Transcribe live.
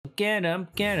get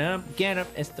up, get up, get up.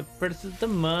 It's the first of the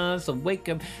month, so wake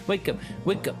up, wake up,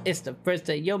 wake up. It's the first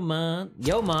of your month,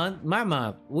 my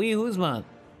month. We whose month?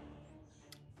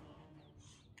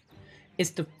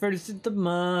 It's the first of the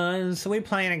month, so we're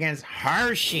playing against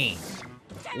Hershey.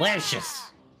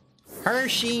 Licious.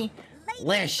 Hershey,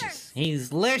 licious.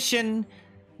 He's lishing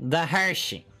the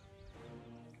Hershey.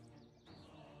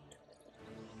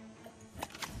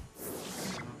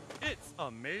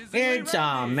 It's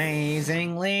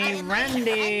amazingly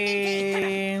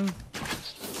Randy.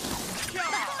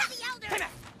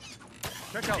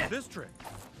 Check out this trick.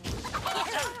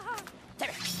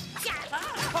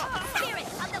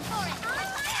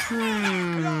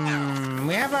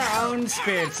 We have our own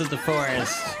spirits of the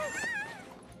forest.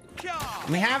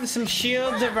 We have some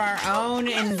shields of our own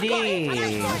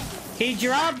indeed. He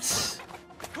drops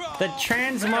the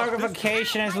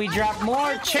transmogrification as we drop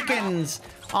more chickens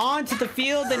onto the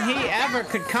field than he ever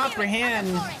could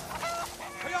comprehend.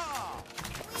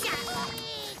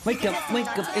 Wake up,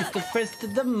 it's the first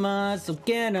of the month, so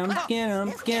get him, get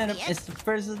him, get him. It's the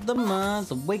first of the month,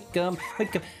 so wake up,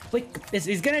 wake up, wake up.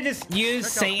 He's gonna just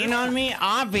use Satan on me?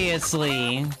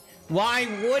 Obviously. Why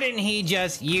wouldn't he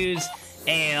just use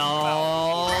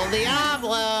El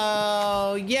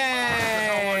Diablo? Yay!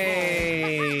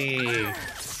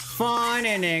 Fun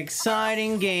and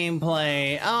exciting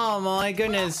gameplay. Oh my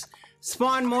goodness.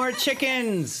 Spawn more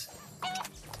chickens.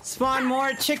 Spawn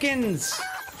more chickens.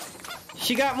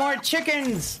 She got more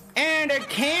chickens and a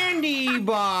candy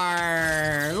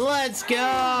bar. Let's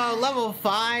go. Level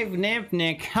 5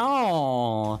 Nymphnic.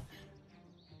 Oh.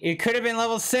 It could have been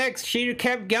level 6. She'd have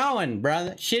kept going,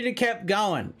 brother. She'd have kept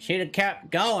going. She'd have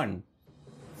kept going.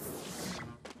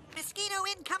 Mosquito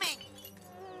incoming.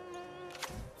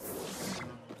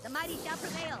 The mighty shall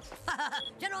prevail.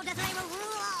 General Detonator will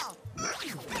rule all.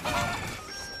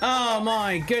 Oh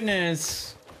my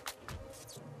goodness.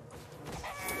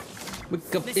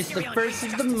 It's the first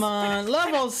of the month.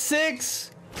 Level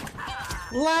 6.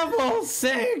 Level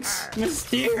 6.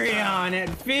 Mysterion at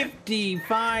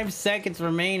 55 seconds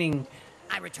remaining.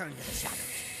 I return to the shadows.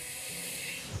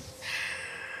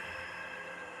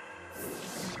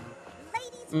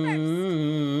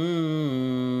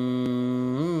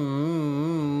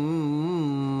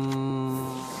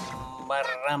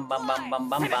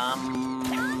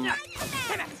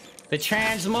 The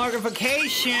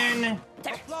transmogrification.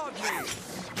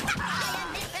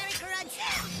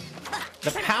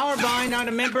 The power bind on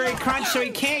a Midbury Crunch, so he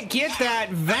can't get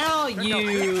that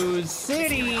value.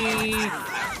 City.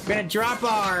 We're gonna drop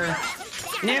our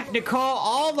Nymph Nicole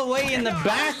all the way in the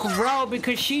back row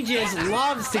because she just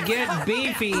loves to get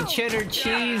beefy, cheddar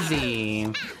cheesy.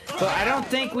 But I don't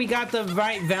think we got the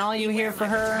right value here for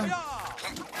her.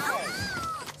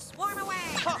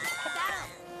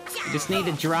 Just need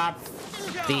to drop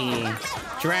the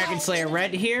Dragon Slayer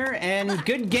Red here, and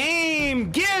good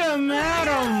game! Get him out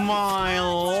of my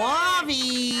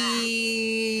lobby!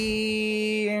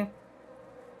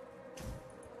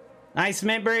 Nice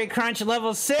Midbury Crunch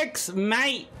level 6,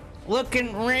 mate!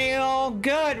 Looking real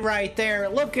good right there.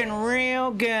 Looking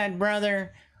real good,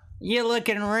 brother. You're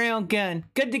looking real good.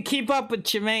 Good to keep up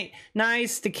with you, mate.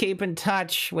 Nice to keep in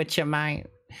touch with you, mate.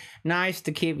 Nice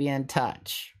to keep you in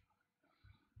touch.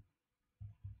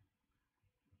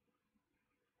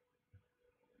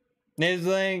 It's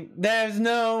like, there's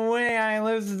no way I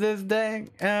lose this deck.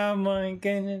 Oh my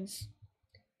goodness.